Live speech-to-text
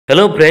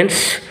Hello friends,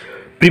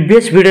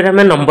 previous video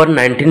में number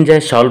 19 जाए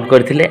solve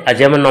करथिले।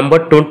 आज हम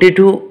नंबर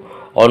 22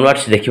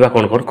 ऑनवर्ड्स देखिबा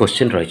कोन कोन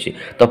क्वेश्चन रही।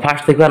 तो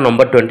फास्ट देखिबा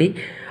number 20।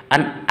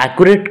 An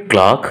accurate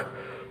clock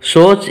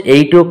shows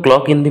 8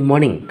 o'clock in the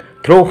morning.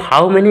 Through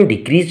how many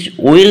degrees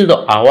will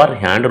the hour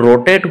hand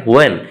rotate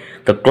when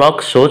the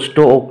clock shows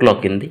 2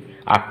 o'clock in the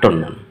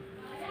afternoon?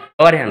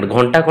 Our hand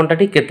घंटा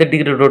घंटाटी केते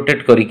degree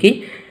rotate करिकी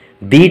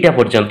 2टा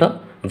पर्यंत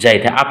जाई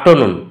था।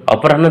 Afternoon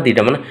अपराह्न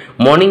 2टा माने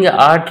morning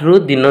 8 रु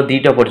दिन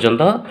 2टा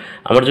पर्यंत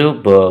हमर जो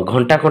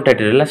घंटा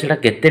घंटाटी रहला सेटा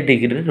केते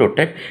डिग्री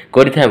रोटेट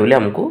करिथा बोली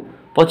हमको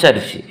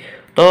पचारिछि।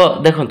 तो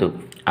देखंतु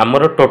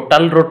हमर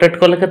टोटल रोटेट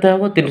कले केते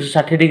हबो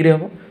 360 डिग्री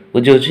हबो।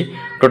 बुझि होछि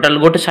टोटल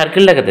गोटे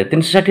सर्किल ला केते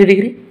 360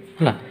 डिग्री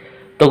हला।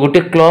 तो गोटे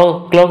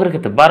क्लॉक रे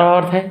केते 12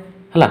 आवर थाए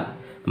हला।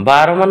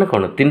 12 माने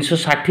कोन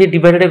 360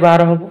 डिवाइडेड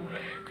 12 हबो।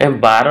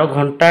 12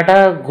 घंटाटा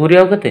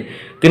घूरिया के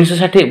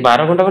 360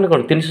 12 घंटा माने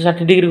कौन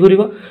 360 डिग्री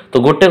घूरिबो। तो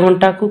गोटे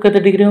घंटा को केते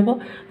डिग्री होबो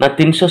ना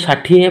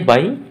 360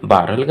 बाई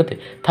 12 ले केते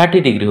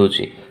 30 डिग्री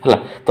होची हला।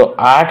 तो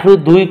 8 रु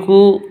 2 को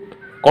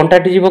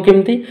कंटाटी जीवो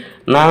केमती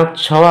ना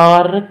 6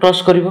 आवर रे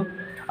क्रॉस करिवो।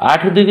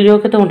 8 रु 2 को जीवो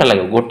केते घंटा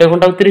लागो गोटे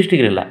घंटा 30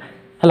 डिग्री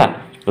हला।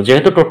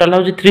 जेहेतु टोटाल हो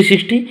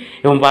 360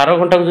 एवं 12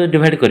 घंटा को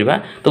डिवाइड करवा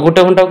तो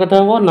गोटे घंटा के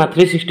ना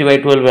 360 बाई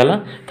 12 वाला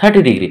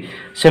 30 डिग्री।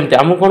 सेमती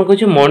आम कौन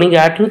कह मॉर्निंग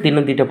 8 रु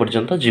दिन 2टा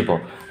पर्यंत जीव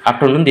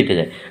आफ्टरनून 2टा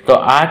जाए। तो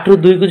 8 रु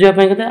 2 को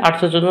जावाई के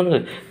 814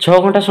 6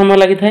 घंटा समय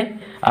लगी थाए।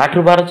 8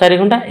 रु 12 4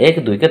 घंटा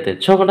 1 2 के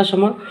 6 घंटा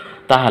समय।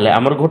 ताहले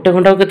आमर गोटे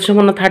घंटा के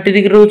समय ना 30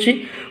 डिग्री रोची।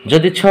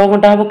 जदि 6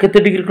 घंटा हम केते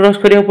डिग्री क्रॉस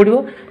करिया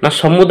पड़िबो ना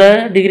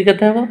समुदाय डिग्री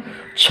केते हबो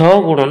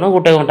 6 गुणन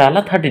गोटे घंटा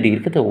हला 30 डिग्री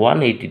केते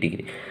 180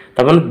 डिग्री।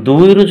 तब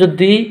 2 रु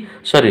जदि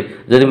सॉरी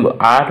जदि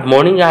 8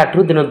 मॉर्निंग 8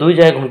 रु दिन 2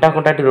 जाए घंटा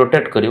घंटाटी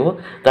रोटेट करिवो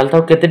ताल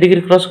तो केते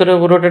डिग्री क्रॉस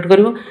करिवो रोटेट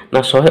करिवो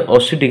ना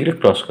 180 डिग्री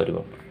क्रॉस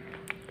करिवो।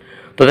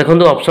 तो देखो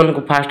ऑप्शन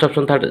को fast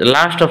option third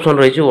last option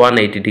रही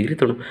 180 डिग्री।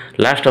 तो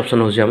लास्ट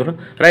ऑप्शन होछि हमर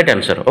राइट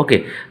आंसर। ओके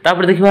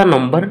तापर देखिबा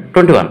number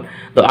 21।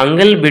 The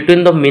angle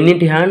between the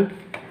minute hand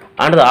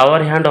and the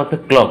our hand of a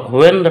clock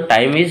when the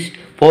time is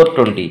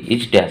 4:20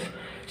 is dash.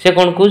 से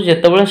कौन कह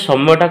जिते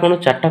समयटा कौन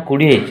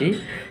 4:20 होती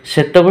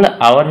से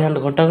आवर हैंड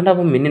घंटा घंटा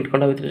और मिनिट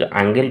घंटा भर जो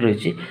एंगल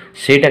रही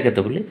सेटा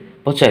केते बोली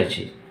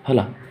पचारि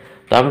है।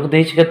 तो आमको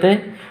देते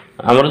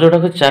आमर जोटा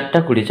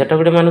 4:20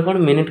 4:20 मान कौन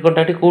मिनिट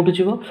घंटाटी कौटू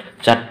जीव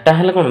 4टा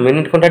है कौन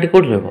मिनिट घंटाटी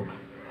कौट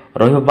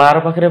रही 12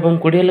 पाखे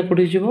 20 हेल्ले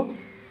कौटी जीव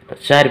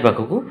 4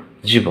 पाखक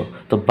जीव।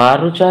 तो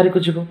 12 रु 4 को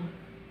जीव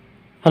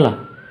है।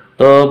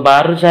 तो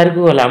 12 रु 4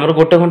 को गला आमर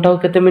गोटे घंटा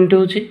केते मिनिट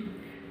हो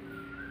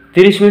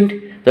 30 मिनिट।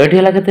 तो ये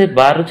है के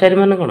 12 रु 4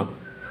 मान कौन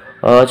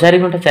 4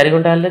 घंटा 4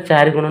 घंटा हेल्ले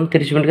 4 गुणन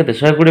 30 मिनिट के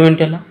 120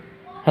 मिनिट है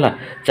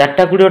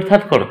 4:20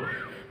 अर्थात कौन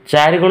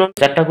 4 गुण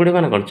 4:20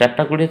 मान कौन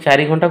 4:20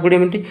 4 घंटा 20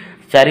 मिनिट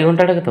 4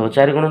 घंटा के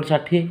 4 गुणन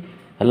 60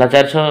 है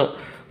 400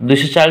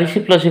 240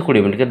 प्लस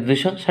 20 मिनिट के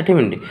 260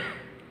 मिनिट।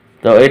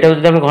 तो यहाँ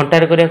जब आम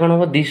घंटे करा कौन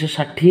हम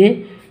 260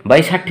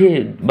 बाई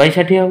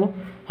 60 हम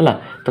है।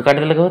 तो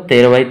काटिदेले कह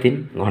 13/3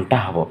 घंटा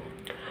हम।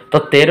 तो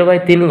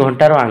 13/3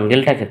 घंटार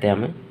आंगेलटा केते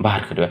आम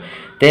बाहर करवा।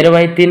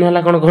 13/3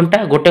 है कौन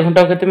घंटा गोटे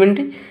घंटा केते मिनिट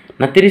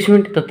ना 30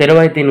 मिनिट। तो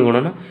 13/3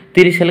 गुणन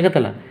 30 हेल्ले केते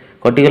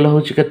कटिगला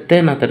हूँ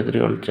के ना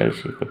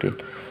 39 कटिगल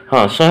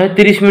हाँ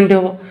 130 मिनिट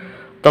हम।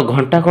 तो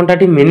घंटा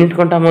घंटाटी मिनिट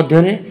घंटा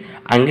मध्य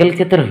आंगेल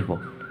केते रहिबो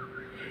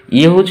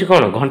ये हूँ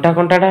कौन घंटा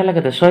घंटाटा है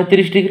के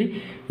 130 डिग्री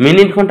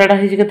मिनिट घंटाटा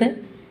है के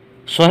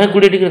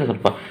 120 डिग्री। देख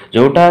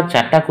जोटा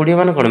 4:20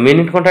 मान कौन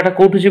मिनिट घंटाटा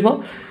कौटू जीव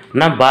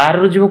ना 12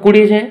 रु जीव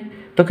 20 जाए।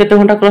 तो केते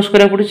घंटा क्रॉस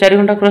करा पड़ी 4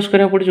 घंटा क्रॉस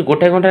करा पड़ी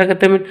गोटे घंटा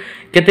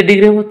केते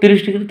डिग्री हम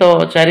 30 डिग्री। तो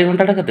 4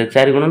 घंटाटा केते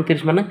 4 गुणन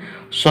 30 माने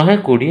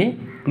 120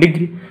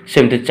 डिग्री।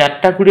 सेमती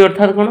 4:20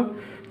 अर्थात कौन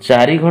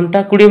 4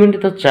 घंटा 20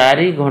 मिनिट। तो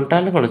 4 घंटा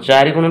है कौन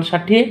 4 गुणन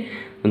 60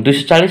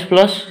 240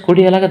 प्लस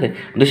 20 है के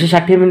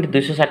 260 मिनिट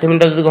 260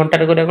 मिनिट जो घंटा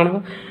करा कौन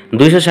हम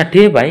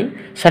 260 बाई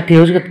 60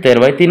 हूँ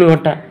 13/3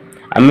 घंटा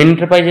आ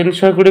मिनिट पाई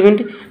 120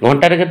 मिनिट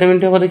घंटे केते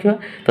मिनिट हम देखा।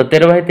 तो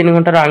 13/3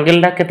 घंटार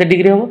आंगेलटा केते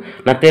डिग्री हम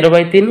ना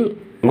 13/3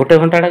 गोटे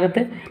घंटाटा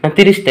के ना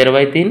 30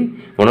 13/3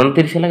 गुणन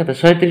 30 है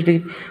 130 डिग्री।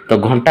 तो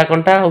घंटा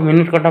घंटा और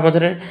मिनिट घंटा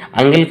मध्य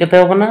आंगेल केते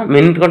हम ना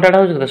मिनिट घंटाटा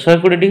हो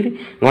 120 डिग्री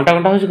घंटा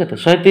घंटा हो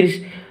 130।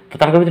 तो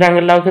तांको भीतर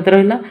आंगेल लाउ केते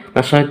रहिला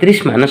ना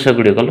 130 माइनस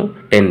 120 कलो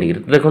 10 डिग्री।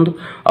 तो देखो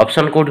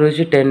ऑप्शन कोड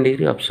रही 10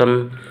 डिग्री ऑप्शन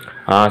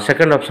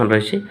सेकंड ऑप्शन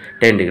रही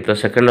 10 डिग्री। तो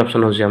सेकंड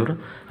ऑप्शन होची हमरो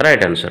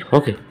right answer.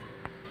 Okay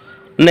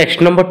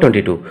next number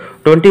 22।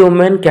 20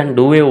 women can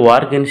do a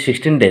work in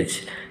 16 days.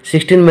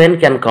 16 men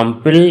can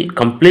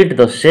complete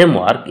the same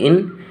work in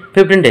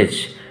 15 days.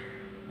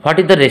 What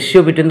is the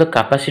ratio between the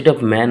capacity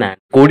of man and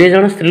 20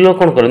 जन स्त्री लोक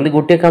कौन करती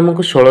गोटे काम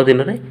को 16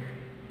 दिन में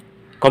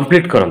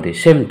कंप्लीट करती।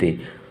 सेमती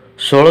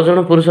 16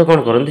 जन पुरुष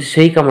कौन करती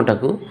से कामटा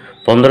को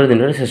 15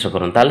 दिन में शेष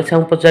करते। ताले से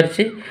हम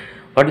पचारि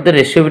what is the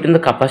ratio between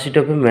the capacity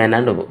of man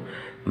and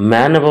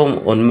man और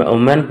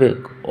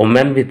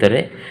ओमेन भितर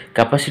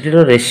कैपेसिटी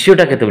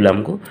रेशियोटा केते बोले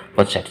हमको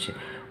पचारि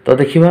तो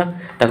देखा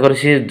ताकर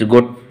सी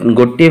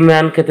गोटे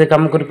मैन केते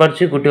काम कर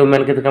पारछि गोटे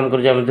वुमेन केते काम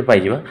कर जे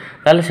पाइबा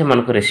ताले से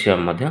मानक रेशियो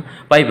हम मध्य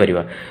पाई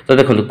परिबा। तो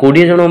देखंतु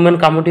 20 जण वुमेन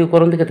कामटी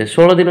करंती केते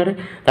 16 दिन रे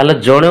ताले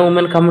जणे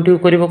वुमेन कामटी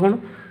करिवो कोन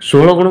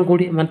 16 गुण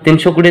 20 माने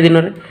 320 दिन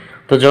रे।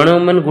 तो जणे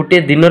वुमेन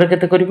गोटे दिन रे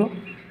केते करिवो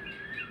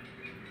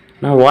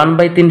ना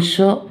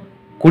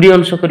 1/320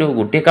 अंश करिवो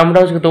गोटे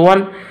कामटा होछ तो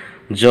 1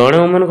 जणे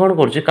वुमेन कोन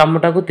करछि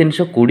कामटा को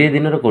 320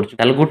 दिन रे करछि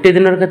ताले गोटे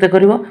दिन रे केते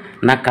करिवो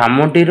ना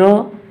कामटी रो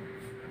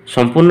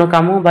संपूर्ण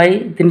काम बाई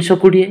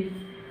 320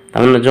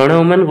 ताମାନେ जड़े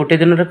वुमेन गोटे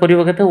दिन में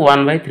कर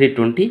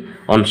 1/320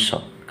 अंश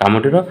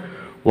कामटी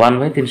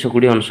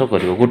 1/320 अंश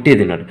कर गोटे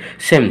दिन में।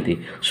 सेमती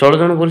 16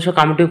 जन पुरुष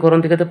कामटी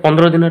करती के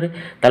 15 दिन में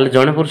ताले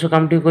जड़े पुरुष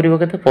कामटी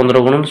कर 15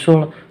 गुण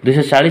 16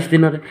 240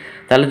 दिन में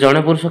ताले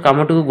जड़े पुरुष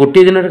कामटी को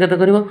गोटे दिन में कर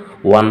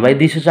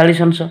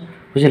 1/240 अंश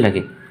बुझे कि।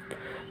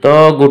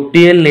 तो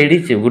गोटे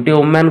लेडीज गोटे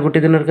वुमेन गोटे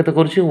दिन में कर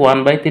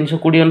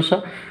 1/320 अंश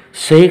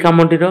से ही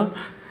कामटी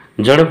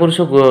जड़े पुरुष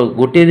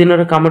गोटे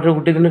दिन कामटे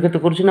गोटे दिन केते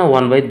करछि ना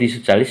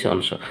 1/240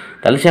 अंश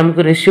ताले से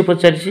हमको रेशियो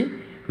पचारि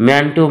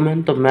मैन टू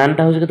वुमेन। तो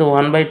मैनटा हो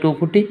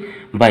 1/240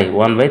 बाय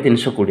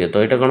 1/320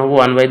 तो यहाँ कौन हम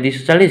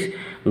 1/240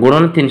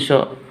 गुणन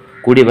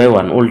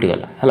 320/1 उल्टी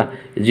गला है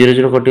 0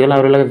 0 कटिगला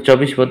और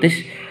 24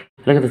 32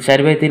 के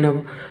 4/3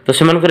 हम। तो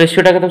से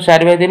रेशियोटा के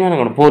 4/3 मैंने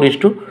कौन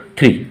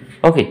 4:3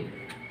 okay.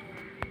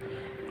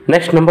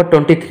 Next number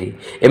 23.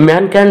 A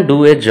man can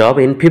do a job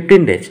in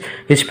 15 days.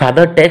 His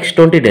father takes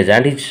 20 days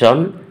and his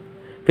son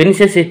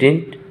finishes it in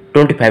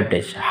 25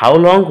 days. How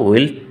long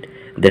will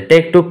they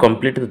take to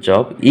complete the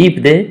job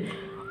if they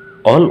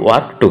all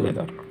work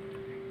together?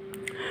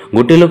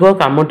 गोटे लोक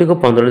कामटी को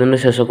 15 दिन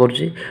शेष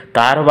करुच्ची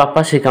तार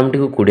बापा से कामटी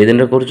को 20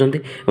 दिन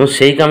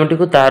से कामटी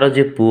को तार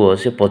जे पुओ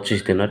से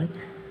 25 दिन में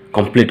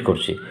कंप्लीट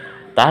करुच्ची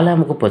ताहले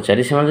हमको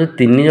पचारि से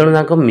 3 जन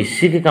जाक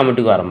मिसिकी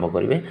कामटी को आरंभ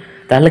करेंगे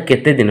ताहले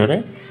केते दिन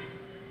में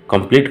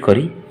कंप्लीट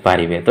करि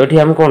पारिबे। तो ये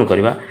आम कौन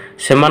करवा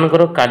से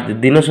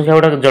दिन संख्या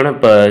गुड़ा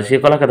जड़े सी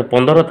कला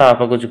 15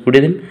 तापा कर 20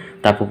 दिन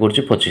ताप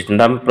कर 25 दिन।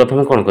 तो आम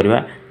प्रथम कौन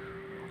करवा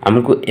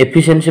आमको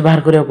एफिशिएंसी बाहर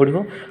करा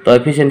पड़ो। तो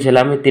एफिशिएंसी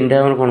आम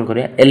 3टा कौन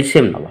करवा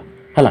एलसीएम नवा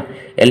है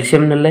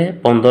एलसीएम ने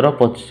 15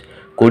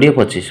 20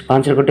 25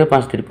 5 कटे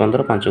 5 3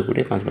 15 5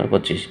 20 5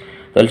 25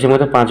 तो एलसीएम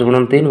 5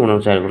 गुणन 3 गुणन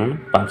 4 गुणन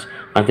 5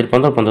 5 3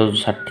 15 15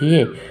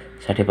 60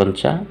 60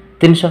 5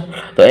 300।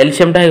 तो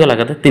एलसीएमटा होगा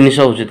कहते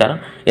 300 हूँ तार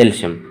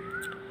एलसीएम।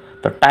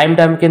 तो टाइम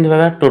टाइम के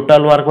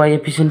total work by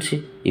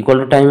efficiency equal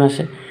to time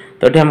आसे।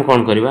 तो ये आम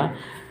कौन करवा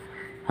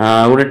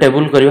गोटे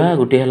टेबुल करवा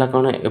गोटे है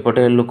कौन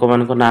एपटे लोक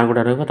मान ना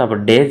गुड़ा रहा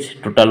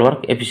डेज टोटाल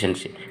वर्क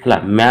एफिशिएंसी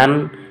है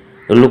मैन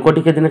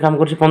लोकटी के दिन काम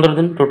कर 15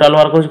 दिन टोटाल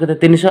वर्क हो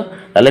 300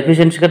 ताले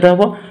एफिशिएंसी केते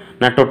हबो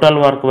ना टोटाल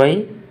वर्क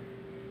बाय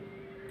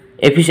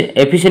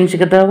एफिशिएंसी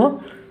केते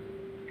हबो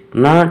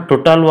ना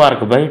टोटाल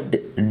वर्क बाय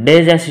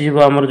डेज आसीबो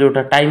हमर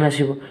जोटा टाइम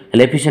आसीबो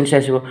ले एफिशिएंसी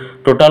आसीबो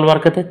टोटाल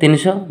वर्क केते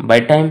 300 बाय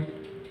टाइम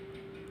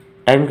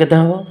टाइम केते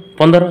हबो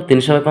 15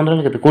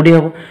 300/15 केते 20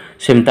 हबो।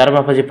 सेम तार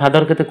बापा जे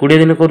फादर केते 20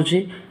 दिन करूची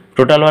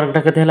टोटाल वर्कटा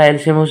केते हला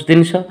एलसीएम हो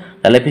 300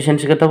 ताले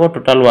एफिशिएंसी केते हबो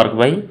टोटाल वर्क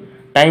बाय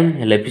टाइम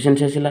हेले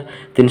एफिशिएंसी आसिला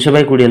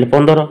 300/20 हेले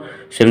 15।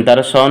 सेम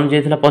तार सन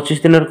जे थिला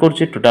 25 दिन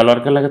करूची टोटाल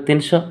वर्क हला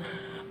 300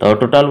 तो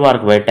टोटाल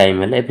वर्क बाय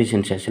टाइम हेले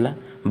एफिशिएंसी आसिला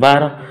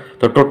 12।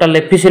 तो टोटाल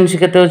एफिशिएंसी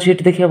केते अछि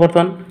इट देखिया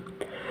बर्तमान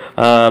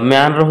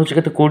मैन रहउची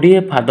केते 20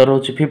 फादर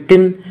रहउची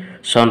 15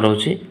 सन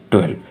रहउची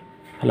 12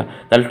 है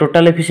ताल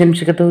टोटाल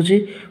एफिशिएंसी केते होची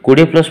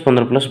 20 +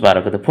 15 +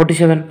 12 केते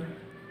 47।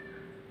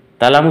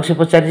 ताला हमको से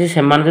पचारि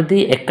से मान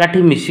जदी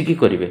एकाठी मिसिकी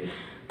करिवे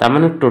ता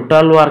माने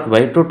total work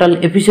by total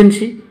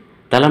efficiency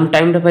ताला हम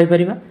टाइम टा पाई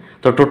परिबा।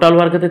 तो टोटाल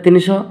वर्क केते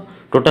 300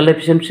 टोटाल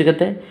एफिशिएंसी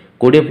केते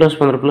 20 +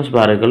 15 +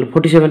 12 =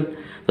 47।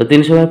 तो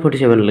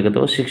 300/47 लगे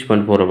तो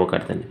 6.4 हम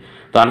काटते।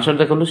 तो आंसर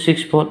देखो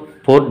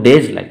 6.4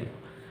 डेज लगे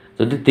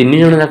जदि 3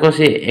 जन जाक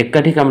से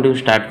एकाठी कामटी को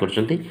स्टार्ट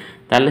करछंती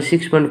ताले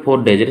 6.4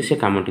 डेज रे से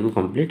कामटी को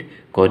कंप्लीट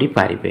करि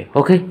पारिबे।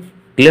 Okay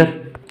clear.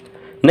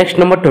 Next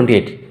number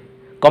 28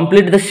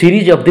 complete the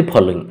series of the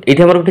following.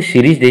 एठी हमर गोटे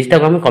सीरीज देछि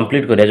ताको हम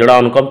कंप्लीट करिया जोडा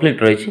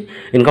अनकंप्लीट रहिछि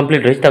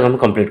इनकंप्लीट रहिछि ताको हम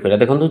कंप्लीट करिया।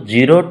 देखंतु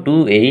 0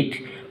 2 8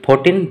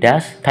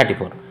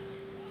 14-34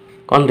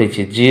 कोन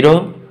देछि 0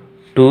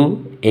 2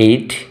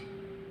 8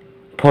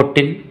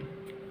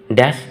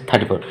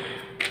 14-34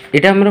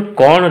 एटा हमर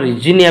कोन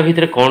रीजन या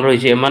भितर कोन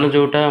रहिछि एमान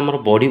जोटा हमर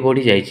बॉडी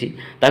बॉडी जाइछि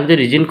ता भितर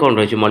रीजन कोन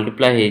रहिछि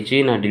मल्टीप्लाई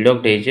हेछि ना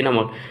डिडक्ट हेछि ना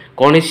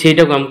कोन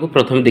सेटा को हमको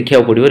प्रथम देखिया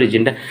पड़िबो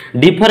रीजनटा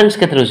डिफरेंस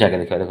केते रहिछि आगे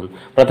देखा देखो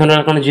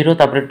प्रथम कोन 0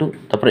 तापर 2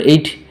 तापर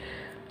 8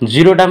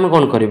 0 टा हम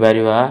कोन करि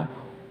परिबा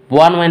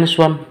 1 - 1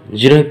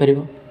 0 हे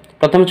परिबो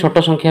प्रथम छोट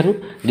संख्या रु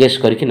गेस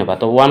करके नेबा।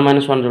 तो 1 -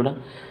 1 जोड़ा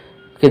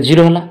के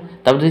 0 हला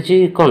तापर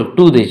देछि कोन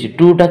 2 देछि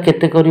 2 टा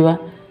केते करबा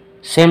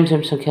सेम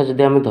संख्या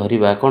जदि हम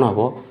धरिबा कोन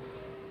हबो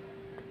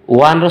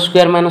 1 रो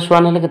स्क्वायर -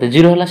 1 हेले केते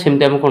 0 हला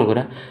सेमते हम कोन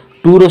करा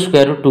 2 रो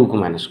स्क्वायर रो 2 को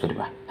माइनस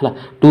करबा हला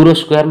 2 रो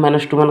स्क्वायर - 2 मान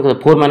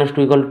 4 -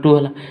 2 = 2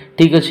 हला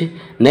ठीक अछि।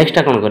 नेक्स्ट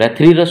टा कोन करा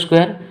 3 रो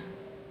स्क्वायर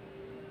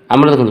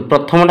हमर देखो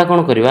प्रथमटा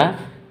कोन करबा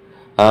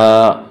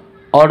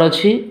ऑड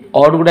अछि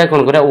ऑड गुडा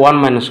कोन करा 1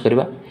 माइनस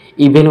करबा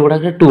इवन गुडा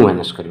के 2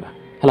 माइनस करबा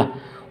हला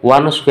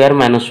 1 रो square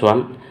 -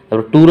 1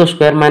 to row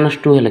square minus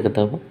two हेल्ले के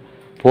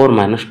 4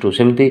 माइनस 2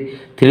 सेमती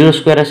 3 रो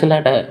स्क्वायर आसला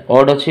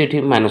ऑड अच्छी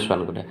ये माइनस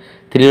 1 गोटे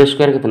 3 रो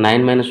स्क्वायर के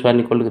 9 माइनस 1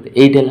 इक्वल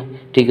के 8 है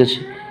ठीक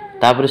अच्छे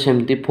तापर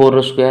सेमती 4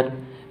 रो स्क्वायर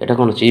एटा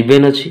कौन अच्छे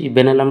इवेन अच्छी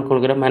इवेन है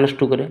कौन करा माइनस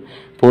 2 करा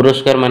 4 रो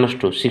स्क्वायर माइनस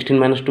 2 16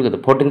 माइनस 2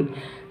 के 14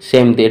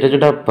 सेमती एटा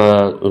जोटा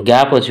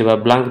गैप अच्छे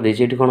ब्लांक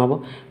देछि एटी कौन हम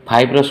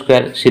 5 रो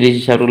स्क्वायर सीरीज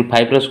हिसाब रे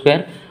 5 रो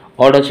स्क्वायर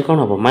ऑड अच्छी कौन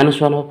हम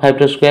माइनस 1 हम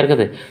 5 रो स्क्वायर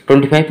के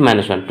 25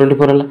 माइनस 1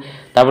 24 है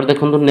तापर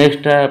देखो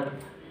नेक्स्ट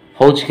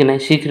होच कि ना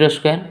 6 रो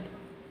स्क्वायर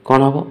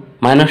कौन हम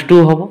माइनस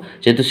 2 हम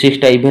जेहेतु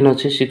 6टा इवेन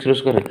अच्छे 6 रो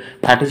स्क्वायर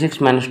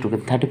 36 माइनस 2 के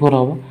 34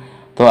 हम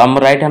तो आम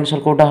राइट आंसर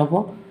कोटा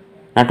हम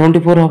ना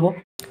 24 हम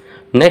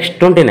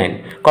next 29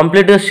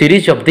 complete the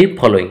series of the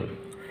following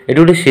ये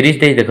गोटे सीरीज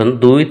दे देखो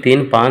 2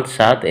 3 5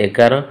 7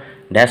 11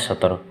 डैश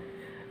 17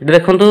 ये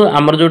देखो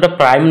आमर जोटा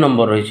प्राइम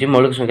नंबर रही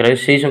मौलिक संख्या रही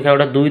से संख्या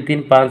गुड़ा 2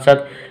 3 5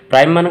 7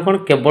 प्राइम मान कौन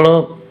केवल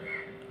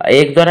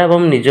एक द्वारा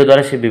एवं निज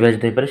द्वारा से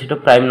विभाजित हो पाए से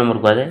प्राइम नंबर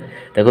कह जाए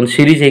देखो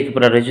सीरीज एक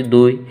पूरा रही 2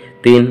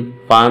 3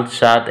 5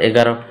 7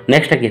 11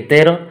 नेक्स्ट किए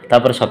 13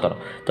 तापर 17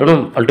 तेणु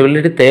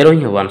अल्टीमेटली 13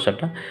 ही हम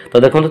आंसरटा तो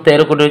देखो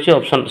 13 कोटे रही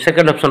ऑप्शन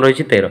सेकंड ऑप्शन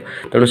रही 13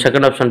 तेणु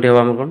सेकंड ऑप्शन टी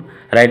हम कौन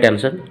right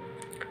answer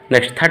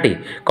next 30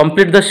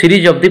 complete the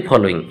series of the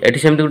following eighty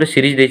सेमती गोटे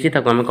सीरीज देछि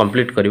ताको हम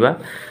कंप्लीट करबा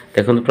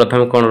देखो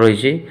प्रथम कौन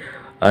रही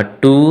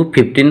 2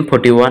 15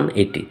 41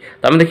 80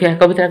 तो आम देखिए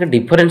या भितर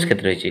डिफरेन्स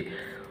केते रही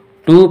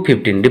 2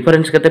 15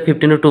 डिफरेन्स के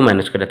 15 2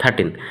 माइनस कर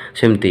 13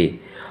 सेमती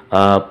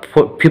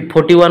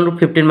 41 रु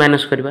 15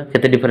 माइनस करवा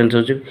केते डिफरेन्स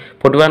हो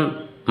 41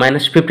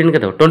 माइनस 15 के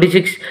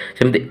 26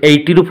 सेमती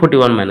 80 रु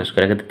 41 माइनस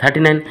करा केते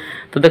 39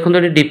 तो देखो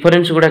ये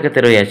डिफरेन्स गुड़ा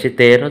केते रही आसी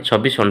 13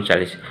 26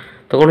 39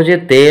 तो कौन जे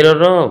 13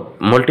 रो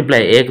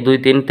मल्टीप्लाई 1 2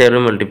 3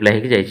 13 मल्टीप्लाई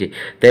होगी जाइए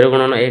 13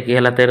 गुणन 1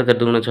 है 13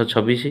 13 गुण 6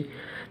 26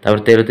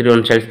 तापर 13 3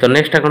 39 तो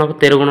नेक्स्ट कौन हम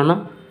 13 गुणन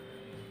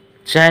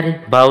 4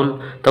 52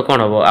 तो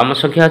कौन हम आम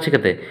संख्या अच्छी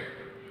के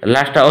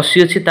लास्ट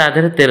 80 अच्छी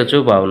ताधे 13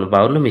 4 52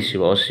 52 मिस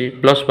 80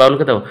 प्लस 52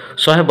 के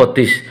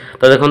 132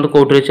 तो देखो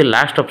कौट रही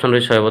लास्ट ऑप्शन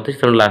रही 132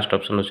 तेणु लास्ट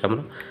ऑप्शन अच्छे आम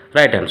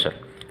right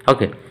answer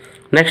okay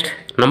next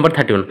number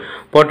 31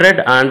 portrait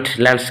and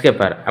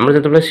landscaper आम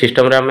जो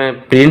सिस्टम आम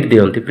प्रिंट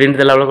दिखती प्रिंट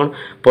देला कौन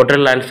पोर्ट्रेट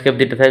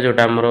लैंडस्केप दुटा था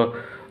जोटा आम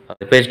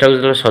पेजटा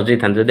जो सजाई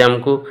था जब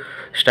आमको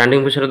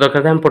स्टैंडिंग पोजिशन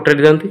दरकार था हम पोर्ट्रेट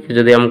दिखती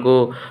जब आमको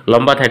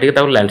लंबा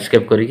था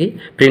लैंडस्केप करके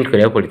प्रिंट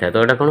करा पड़ता है तो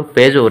यहाँ कौन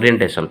पेज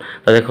ओरिएंटेशन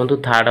तो देखो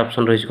थर्ड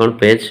ऑप्शन रही कौन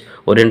पेज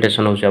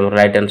ओरिएंटेशन हूँ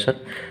राइट आंसर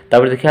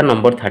तापर देखिए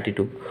number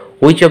 32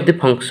 which of the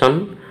function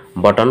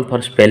button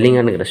for spelling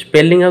and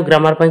spelling और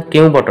ग्रामर पर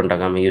क्यों बटन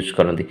टाक आम यूज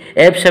करती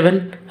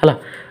F7 है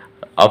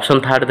ऑप्शन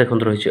थर्ड देखो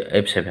रही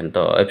F7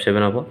 तो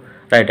F7 हम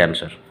right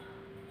answer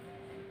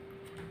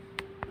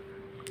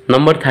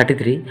number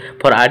 33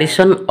 for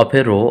addition of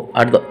A row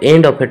at the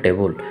end of A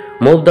table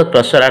move the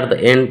cursor at the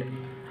end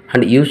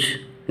and use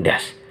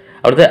dash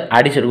और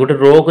एडिशन गोटे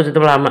रो को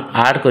जो आम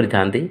आड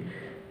करी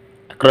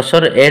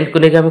कर्सर एंड को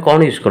लेकिन आम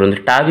कौन यूज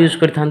करते टैब यूज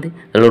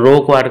करी रो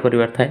को आड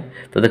कर थाए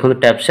तो देखो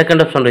टैब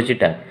सेकंड ऑप्शन रही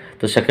टैब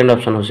तो सेकंड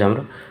ऑप्शन हूँ आम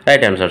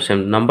right answer same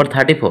number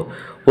 34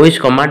 which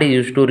command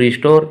use to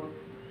restore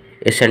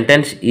a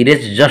sentence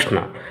erase just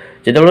now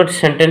जो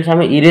सेंटेंस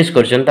आम इरेज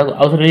कर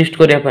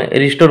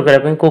रिस्टोर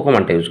करने को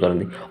कमांड यूज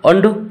करती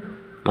अंडू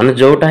माने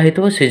जोटा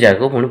हो से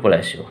जगह पुणी पलि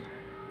आस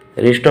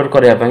रिस्टोर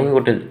करने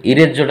गोटे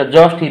इरेज जोटा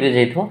जस्ट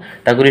इरेज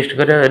होता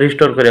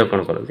रिस्टोर करने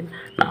कौन करती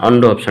ना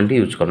अंडू ऑप्शन टी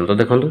यूज करते तो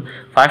देखो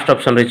फास्ट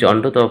ऑप्शन रही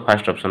अंडू तो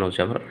फास्ट ऑप्शन हूँ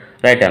आम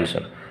राइट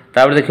आंसर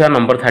तापर देखा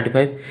number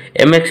 35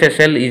 MS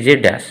Excel is a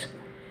dash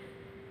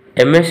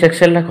MS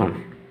Excel कौन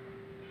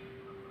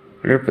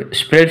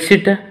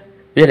स्प्रेडसीटा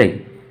बुझे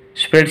कि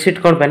स्प्रेडसीट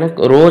कौन पाए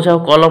रोज आउ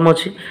कलम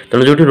अच्छी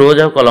तेणु जो रोज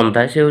आउ कलम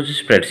थाए से हूँ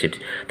स्प्रेडसीट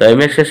तो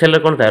MS Excel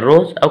कौन था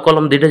रोज आउ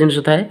कलम दुटा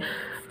जिन थाए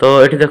तो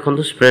ये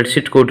देखो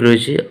स्प्रेडसीट कौट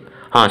रही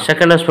हाँ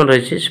सेकेंड ऑप्शन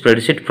रही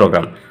स्प्रेडसीट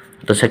प्रोग्राम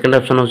तो सेकेंड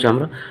ऑप्शन हूँ आम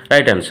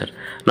right answer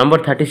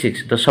number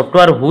 36 the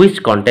software which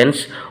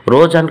contains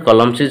rose and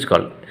columns is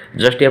called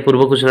just या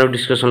पूर्व क्वेश्चन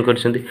डिस्कसन कर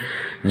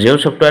जो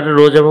सॉफ्टवेयर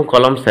रोज और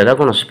कलम्स था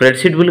कौन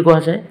स्प्रेडसीट बोली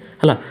कहुए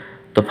है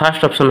तो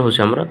फास्ट ऑप्शन हूँ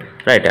आम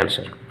राइट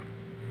आंसर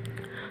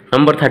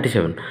नंबर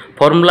 37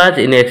 फॉर्मुलाज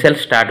इन एक्सेल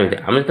स्टार्ट होते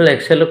आम जो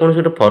एक्सेल कौन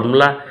गोटे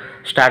फॉर्मुला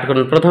स्टार्ट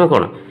कर प्रथम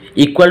कौन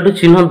इक्वाल टू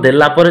चिन्ह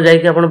देलापर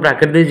जाकि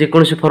ब्राकेट दे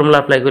जेकोसी फॉर्मुला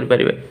अप्लाई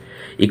करेंगे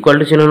इक्वाल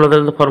टू चिन्ह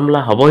नदेले तो फॉर्मुला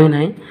हम ही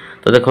ना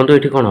तो देखो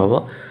ये कौन हम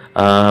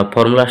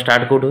फॉर्मुला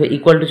स्टार्ट कौट हुए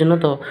इक्वाल टू चिन्ह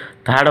तो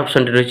थर्ड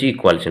ऑप्शन रही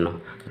इक्वाल चिन्ह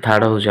तो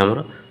थर्ड हूँ आम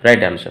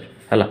राइट आंसर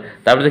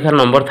है देखा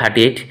number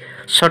 38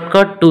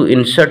 shortcut to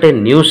insert a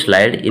new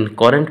slide in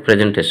current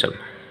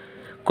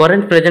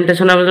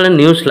presentation आम जो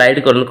न्यू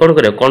स्लाइड कौन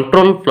कर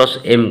कंट्रोल प्लस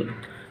M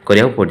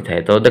करा पड़ता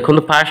है तो देखो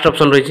फास्ट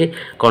ऑप्शन रही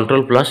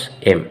control plus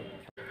M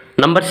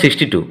number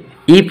 62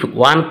 if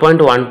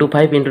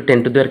 1.125 into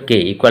 10 to the k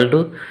equal to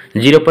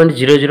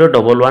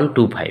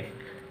 0.001125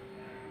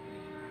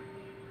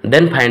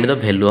 then find the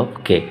value of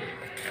k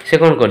से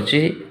कौन कर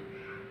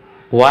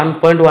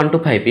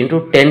 1.125 into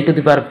 10 to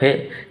the power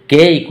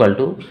k equal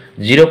to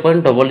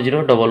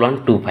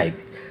 0.001125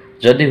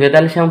 जदि हुए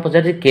ताले से हम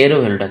पचार के रो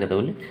भैल्यूटा केते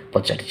बोली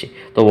पचार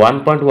तो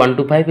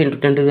 1.125 इंटू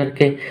 10 टू द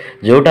के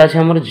जोटा अच्छे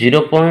आम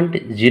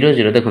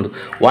 0.00 देखो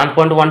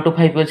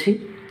 1.125 अच्छी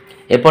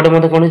एपटे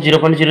मत कौन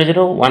 0.00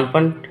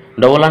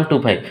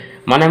 1.1125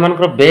 माने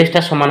एमनकर बेसटा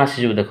सामान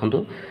आसीज देखो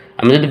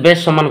आम जब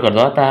बेस सामान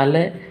करदे ताहले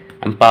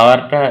आम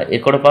पावरटा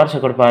एकड़ पावर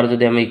सेकड़ पावर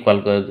जब आम इक्वाल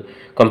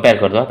कंपेयर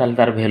करदे ताहले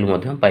तार भैल्यू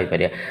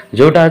पाइपर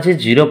जोटा अच्छे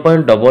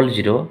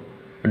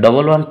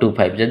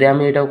 0.001125 जदि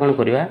आम यहाँ कौन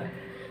करवा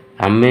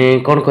आम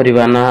कौन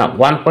करवा ना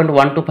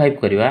 1.125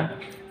 करवा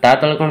ता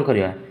तले कौन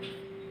करवा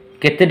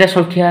केतेटा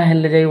संख्या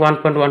हेल्ले जाई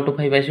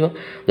 1.125 आसो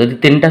जदि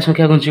 3टा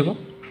संख्या घुंचब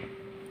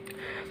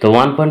तो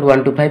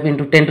 1.125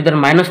 इंटू 10 टू द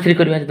 -3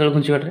 करवा जो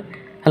घुंचबाटे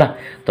है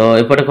तो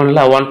एपटे कौन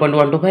है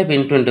 1.125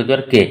 इंटू 10 टू द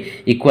के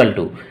equal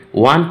to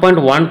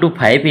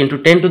 1.125 into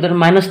 10 to the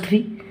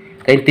 -3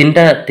 कहीं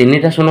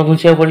तीनटा शून्य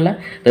घुंचा पड़ा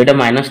तो यहाँ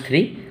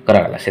 -3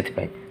 कराला से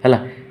है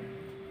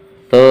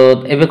तो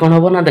एबे कौन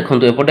हम ना देखो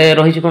एपटे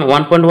रही कौन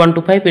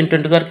 1.125 इंटू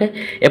 10 टू द के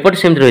एपटे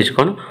सेमती रही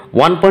कौन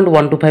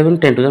 1.125 इंटू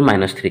 10 टू द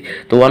 -3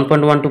 तो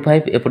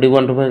 1.125 एपटे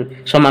 125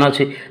 सामान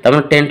अच्छी तब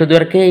 10 टू द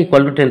के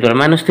इक्वाल टू 10 टू द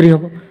 -3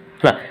 हम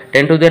है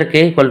 10 टू द के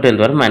इक्वाल टू 10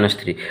 टू द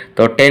 -3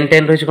 तो 10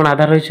 10 रही कौन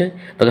आधार रही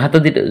तो घात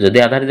दीटा जदि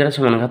आधार दीटा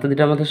सामान घात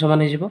दीटा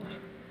सामान हो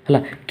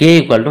के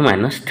इक्वाल टू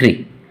 -3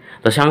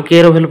 तो से आम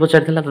के रो भैल्यू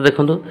पचार तो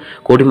देखो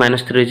कौटी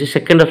 -3 रही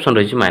सेकेंड ऑप्शन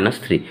रही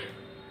 -3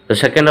 तो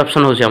सेकेंड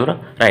ऑप्शन हूँ आम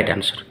right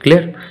answer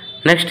clear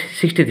next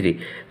 63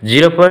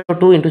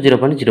 0.2 into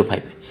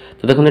 0.05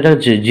 तो देखो यहाँ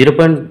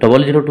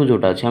 0.002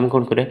 जोटा अच्छे आम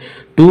कौन करें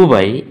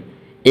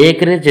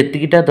 2/1 रे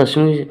जेतिकीटा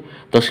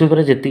दशमी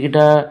पर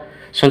जेतिकीटा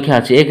संख्या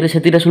अच्छी 1 रे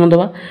से शून्य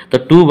दबा तो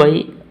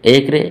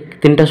 2/1 रे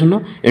 3टा शून्य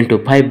इंटू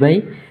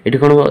 5/ये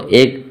कौन हम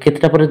 1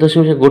 केतटा पर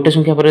दशमी गोटे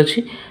संख्या पर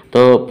अच्छी तो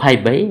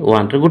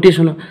 5/1 रे गोटे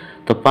शून्य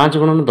तो 5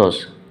 गुणन 10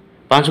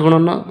 5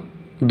 गुणन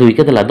 2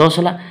 के 10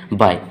 है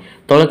बाय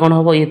तले कौन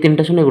हम ये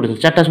 3टा शून्य गोटे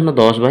 4टा शून्य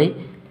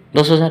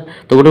 10/10,000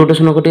 तो गोटे गोटे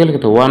शून्य कटिगले के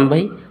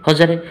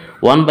 1/1000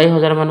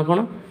 1/1000 मान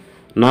कौन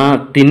ना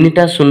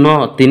 3टा शून्य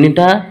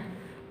 3टा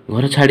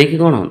घर छाड़ी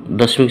कौन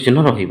दशमिक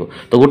चिन्ह रही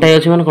तो गोटाए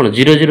अच्छे मैंने कौन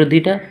 0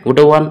 2टा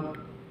गोटे 1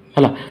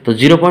 है तो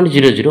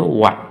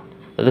 0.001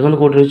 तो देखो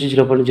कौट रही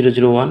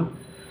 0.001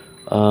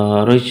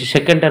 रही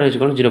सेकेंडटा रही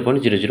कौन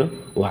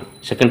 0.001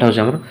 सेकेंडटा हूँ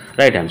आम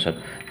राइट आंसर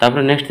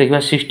तापर नेक्स्ट देखा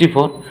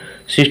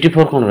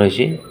 64 कौन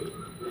रही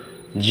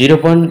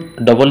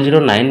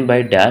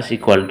 0.009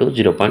 इक्वाल टू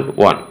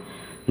 0.1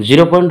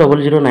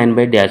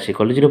 0.009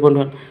 इक्वाल टू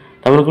 0.1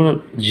 तापर कौन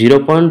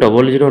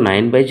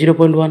 0.009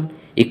 0.1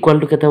 इक्वाल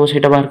टू केते से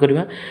बाहर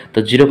करवा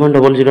तो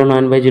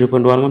 0.009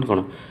 0.1 मान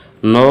कौन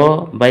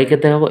 9 के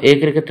हम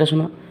 1 रे केते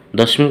शून्य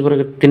दशमिक पर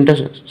 3टा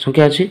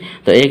संख्या अच्छी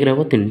तो 1 रे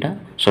हम 3टा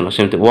शून्य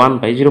सेमती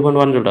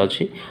 1/0.1 जोटा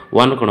अच्छी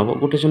 1 कौन हम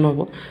गोटे शून्य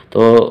हम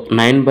तो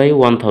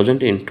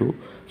 9/1000 इंटू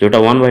जोटा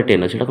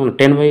 1/10 अच्छे कौन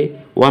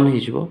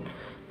 10/1 हो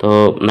तो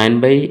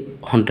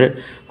 9/100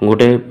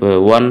 गोटे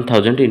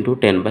 1000 इंटू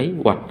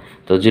 10/1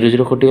 तो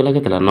 0 कटिगला के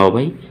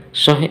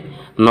 9/100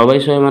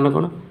 9/100 मान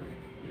कौन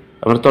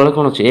आम तले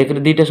कौन अच्छे 1 रे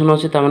 2टा शून्य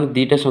अच्छे तार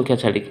 2टा संख्या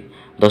छाड़ी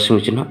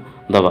दशमिक चिन्ह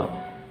दबा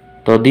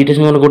तो 2टा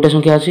संख्या गोटे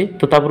संख्या अच्छी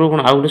तो तापर कौन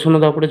आउ गोटे शून्य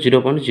दबा पड़े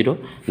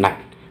 0.09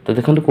 तो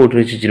देखो कौट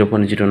रही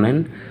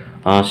 0.09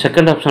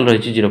 सेकेंड ऑप्शन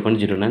रही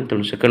 0.09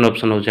 तेणु सेकेंड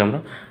ऑप्शन हूँ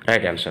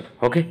राइट आंसर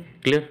ओके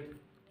क्लियर।